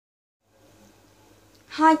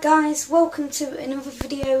Hi guys, welcome to another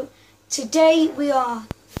video. Today we are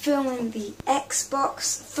filming the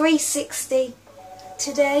Xbox 360.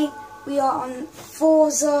 Today we are on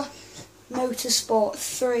Forza Motorsport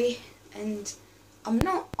 3 and I'm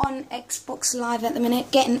not on Xbox Live at the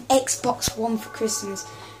minute, getting Xbox One for Christmas.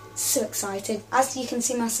 So excited. As you can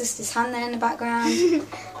see my sister's hand there in the background.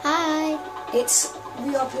 Hi.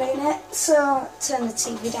 We are playing it, so I'll turn the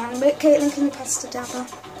TV down a bit. Caitlin, can you pass the dabber?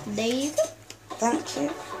 There you go. Thank you.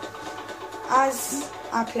 As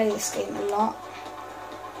I play this game a lot,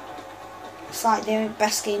 it's like the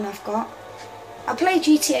best game I've got. I play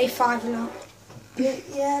GTA 5 a lot.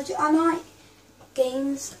 Yeah, I like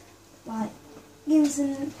games,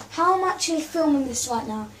 and how I'm actually filming this right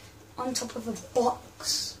now on top of a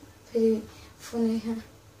box. Pretty funny, huh?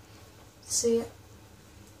 See it?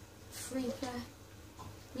 Free play.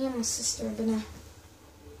 Me and my sister are gonna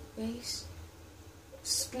race.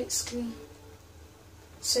 Split screen.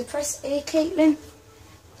 So press A, Caitlin.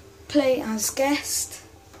 Play as guest.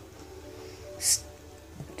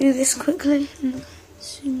 Do this quickly.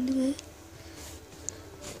 Zoom a bit.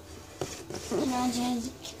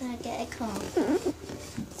 Can I get a car?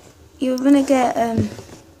 You're gonna get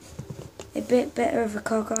a bit better of a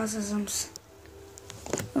car, guys, as I'm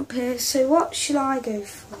up here. So what should I go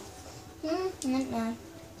for? I don't know.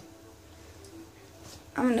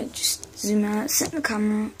 I'm gonna just zoom out, set the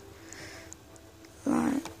camera up.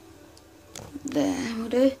 Like there, will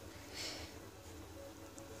do.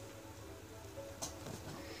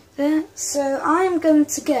 There. So I'm going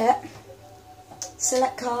to get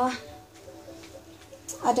select car.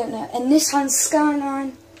 I don't know. And this one's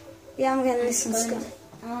Skyline. Yeah, I'm getting this one Skyline.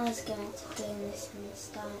 I was going to do this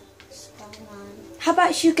one Skyline. How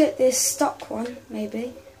about you get this stock one,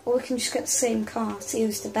 maybe, or we can just get the same car. See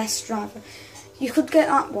who's the best driver. You could get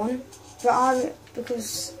that one, but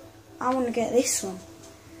because I want to get this one.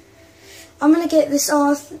 I'm going to get this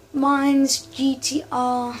mine's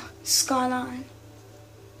GTR Skyline.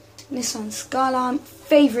 And this one's Skyline,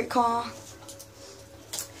 favourite car.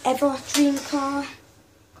 Ever dream car.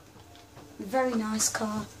 Very nice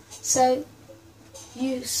car. So,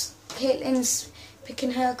 Caitlin's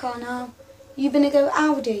picking her car now. You going to go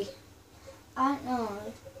Audi? I don't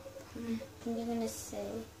know. You're going to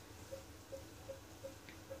see.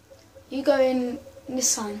 You go in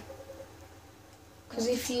Nissan. Because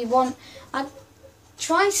if you want, I'd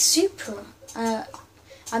try Supra.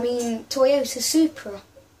 Toyota Supra.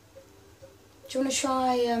 Do you want to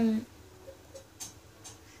try,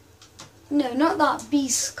 no, not that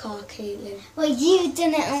beast car, Caitlin. Well, you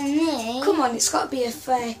done it on me. Come on, it's got to be a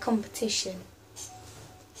fair competition.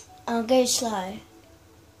 I'll go slow.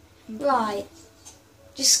 Right.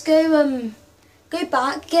 Just go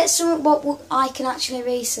back, get something what I can actually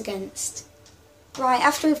race against. Right,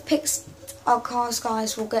 after we've picked our cars,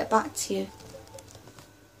 guys, we'll get back to you.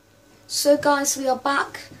 So, guys, we are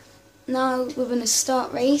back. Now we're going to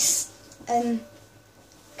start race. And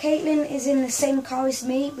Caitlin is in the same car as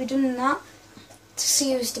me. We're doing that to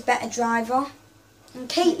see who's the better driver. And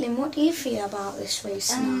Caitlin, what do you feel about this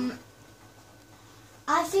race now?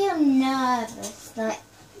 I feel nervous.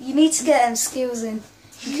 You need to get them skills in.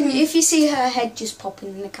 If you see her head just popping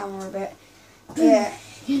in the camera a bit,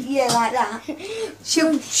 yeah, like that.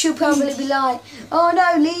 She'll probably be like, "Oh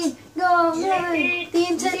no, Lee, no, the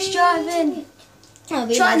intense driving."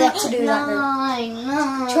 Try not to do that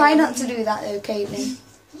though. Try not to do that though, Caitlin.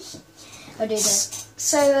 I'll do that.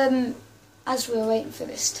 So, as we're waiting for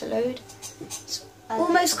this to load, it's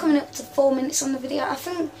almost coming up to 4 minutes on the video. I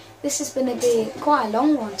think this is going to be quite a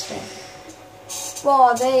long one today.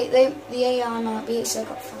 Well, the AI might be, so I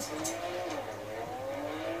got fast.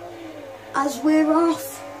 As we're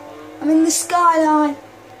off, I'm in the Skyline.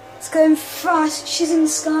 It's going fast. She's in the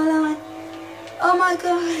Skyline. Oh my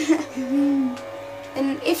god.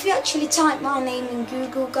 And if you actually type my name in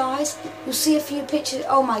Google, guys, you'll see a few pictures.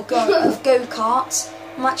 Oh my god, of go-karts.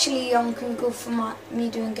 I'm actually on Google for me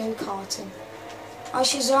doing go-karting. Oh,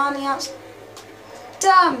 she's around the outside.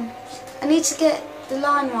 Damn! I need to get the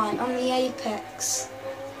line right on the apex.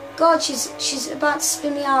 God, she's about to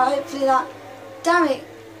spin me out. Hopefully that. Damn it,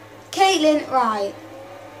 Caitlin! Right,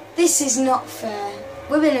 this is not fair.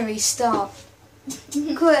 We're gonna restart.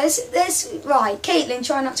 Right, Caitlin,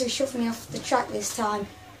 try not to shove me off the track this time.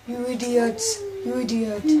 You idiots! You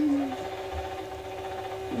idiot!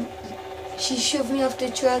 She shoved me off the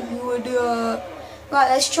track. You idiot! Right,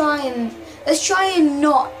 let's try and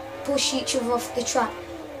not push each other off the track.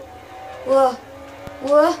 Whoa.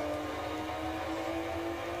 Whoa.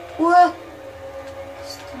 Whoa.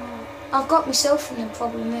 Stop. I've got myself in a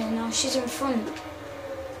problem here now. She's in front.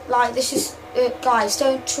 Like, this is guys,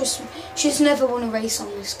 don't trust me. She's never won a race on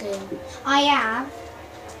this game. I have.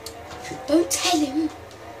 Don't tell him.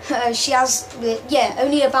 She has, yeah,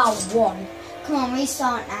 only about one. Come on,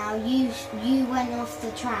 restart now. You went off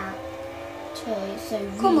the track too, so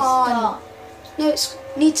Come restart. on. No, it's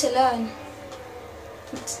need to learn.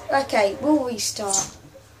 Okay, we'll restart.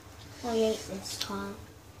 I hate this car.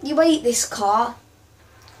 You hate this car.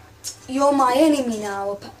 You're my enemy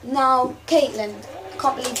now. Now, Caitlin, I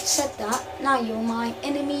can't believe you said that. Now you're my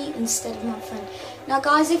enemy instead of my friend. Now,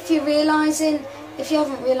 guys, if you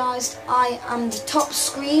haven't realised, I am the top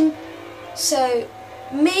screen. So,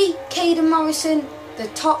 me, Caden Morrison, the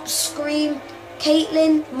top screen.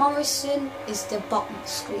 Caitlin Morrison is the bottom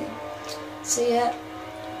screen. So, yeah,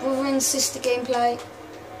 brother and sister gameplay.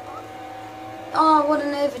 Oh, what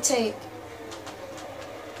an overtake.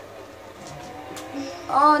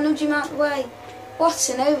 Oh, nudge him out the way. What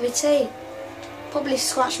an overtake. Probably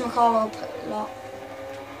scratched my car up a lot.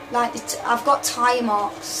 Like, I've got tyre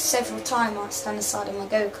marks, several tyre marks down the side of my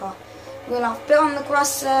go-kart. We'll have a bit on the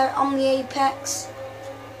grass there, on the apex.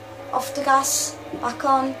 Off the gas, back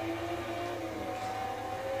on.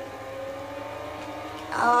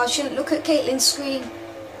 Oh, I shouldn't look at Caitlin's screen.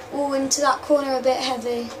 Oh, into that corner a bit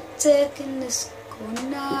heavy. Taking this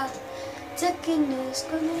corner. Taking this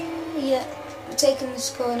corner. Yeah. Taking this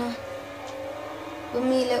corner with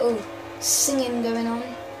me little singing going on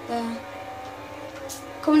there.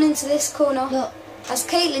 Coming into this corner. Look. As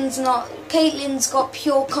Caitlin's got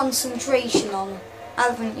pure concentration on,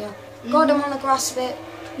 haven't you? God, I'm on the grass a bit.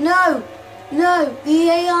 No, the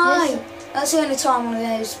AI. Listen. That's the only time one of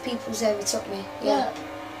those people's ever took me. Yeah. Look.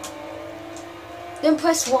 Don't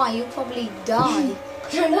press Y, you'll probably die.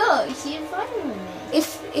 Look, she's fighting with me.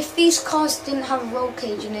 If these cars didn't have a roll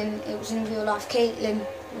cage and then it was in real life, Caitlin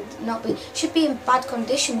would not be. Should be in bad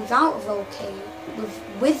condition without a roll cage.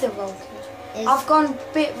 With a roll cage. I've gone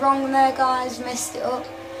a bit wrong there, guys. Messed it up.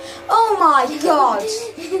 Oh my God!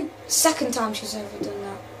 Second time she's ever done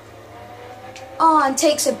that. Oh, and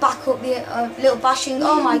takes her back up the little bashing.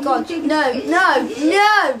 Oh my God! No!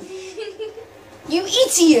 You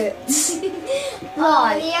idiot!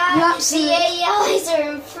 Oh, You yeah, absolute... the AIs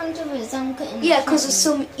are in front of us. I'm cutting. Yeah, because of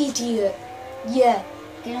some idiot. Yeah.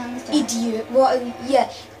 Get on the track. Idiot. What?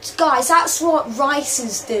 Yeah. Guys, that's what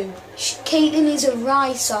ricers do. Caitlin is a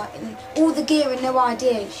ricer. All the gear and no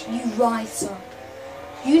idea. You ricer.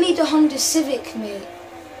 You need a Honda Civic, mate.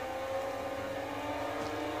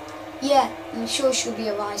 Yeah, I'm sure she'll be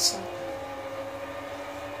a ricer.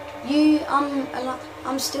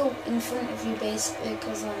 I'm still in front of you basically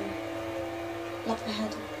because I'm lap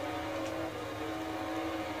ahead.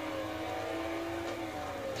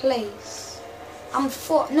 Place. I'm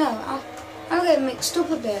getting mixed up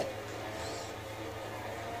a bit.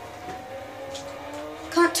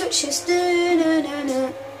 Can't touch this.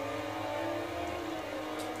 No.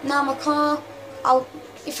 Now my car.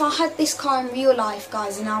 If I had this car in real life,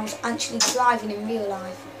 guys, and I was actually driving in real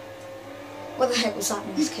life. What the heck was that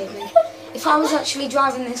noise, Caitlin? If I was actually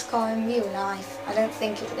driving this car in real life, I don't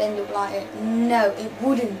think it would end up like it. No, it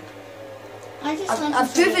wouldn't.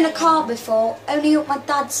 I've driven a car before, only up my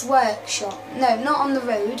dad's workshop. No, not on the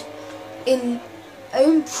road. In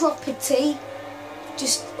own property,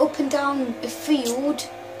 just up and down a field,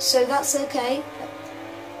 so that's okay.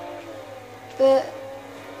 But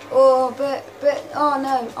oh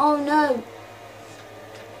no.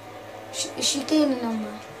 Is she gaining on me?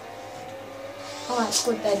 Oh, that's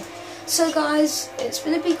good then. So guys, it's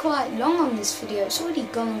going to be quite long on this video. It's already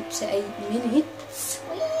gone up to 8 minutes.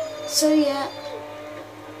 So yeah,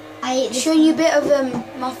 showing you a bit of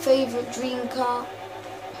my favourite dream car.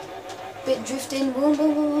 Bit drifting, boom,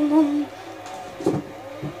 boom, boom, boom, boom.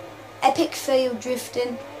 Epic fail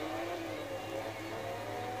drifting.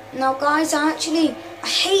 Now guys, I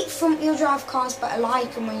hate front wheel drive cars, but I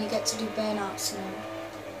like them when you get to do burnouts and all.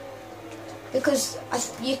 Because that's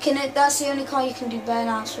the only car you can do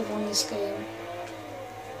burnouts with on this game.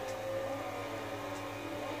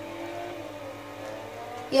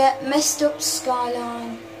 Yeah, messed up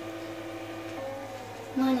skyline.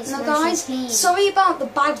 Mine is now nice guys, sorry about the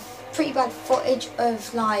pretty bad footage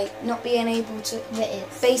of like not being able to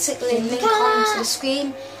basically link onto the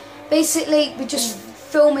screen. Basically, we're just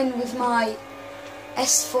filming with my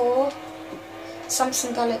S4,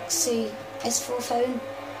 Samsung Galaxy S4 phone.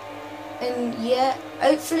 And yeah,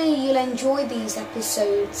 hopefully you'll enjoy these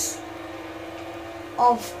episodes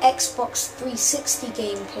of Xbox 360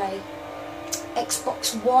 gameplay.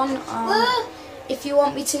 Xbox One, if you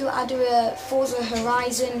want me to, I do a Forza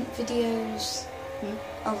Horizon videos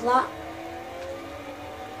of that.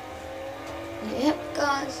 Yep,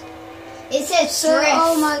 guys. It says So, drift.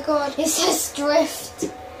 oh my god. It says drift.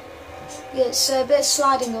 Yeah, so a bit of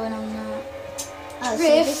sliding going on now. Oh,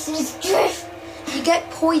 Drift. so this is drift. You get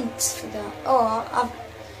points for that. Oh,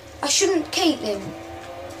 I shouldn't, Caitlin.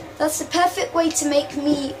 That's the perfect way to make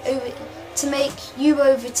you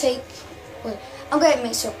overtake. Well, I'm getting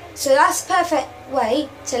mixed up. So that's the perfect way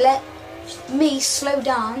to let me slow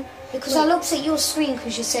down, because I looked at your screen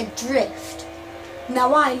because you said drift.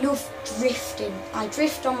 Now I love drifting. I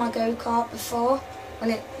drift on my go-kart before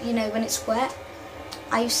when when it's wet.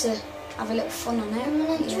 I used to have a little fun on it. I'm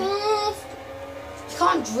gonna drift. You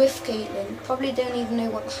can't drift, Caitlin. Probably don't even know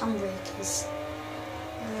what the handbrake is.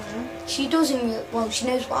 She doesn't. Well, she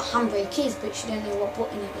knows what a handbrake is, but she don't know what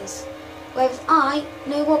button it is. Whereas I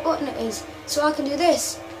know what button it is, so I can do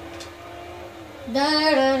this.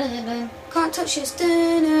 Can't touch this.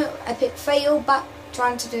 Epic fail. Back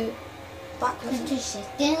trying to do backwards.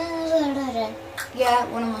 Yeah,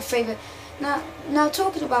 one of my favourite. Now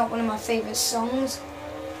talking about one of my favourite songs.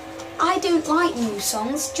 I don't like new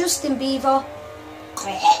songs. Justin Bieber,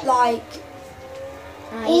 like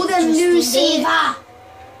all the new singers.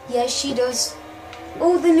 Yeah, she does.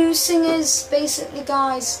 All the new singers, basically,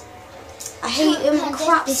 guys. I hate them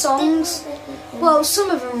crap songs. Well, some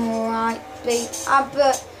of them are alright,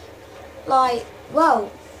 but like, well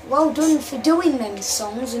done for doing them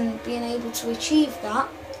songs and being able to achieve that.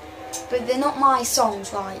 But they're not my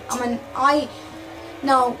songs, right?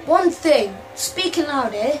 Now, one thing, speaking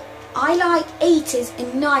loud here, I like 80s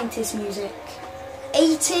and 90s music.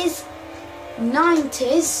 80s,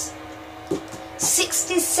 90s,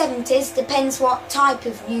 60s, 70s, depends what type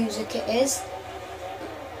of music it is.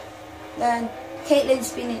 Then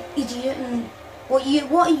Caitlin's been an idiot and what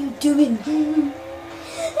are you doing?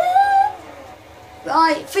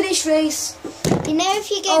 Right, finish race. You know if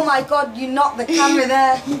you go. Oh my god, you knocked the camera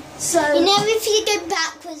there. So you know if you go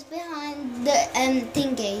backwards behind the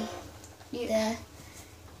thingy, yeah.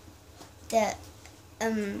 the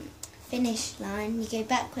finish line, you go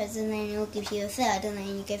backwards and then it'll give you a third, and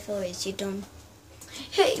then you go forwards. You're done.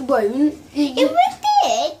 It won't. It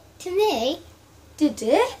did to me. Did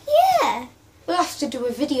it? Yeah. We'll have to do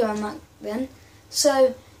a video on that then.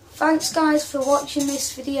 So thanks guys for watching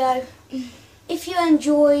this video. If you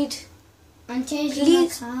enjoyed,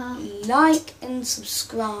 please like and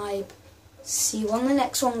subscribe. See you on the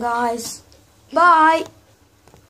next one, guys. Bye.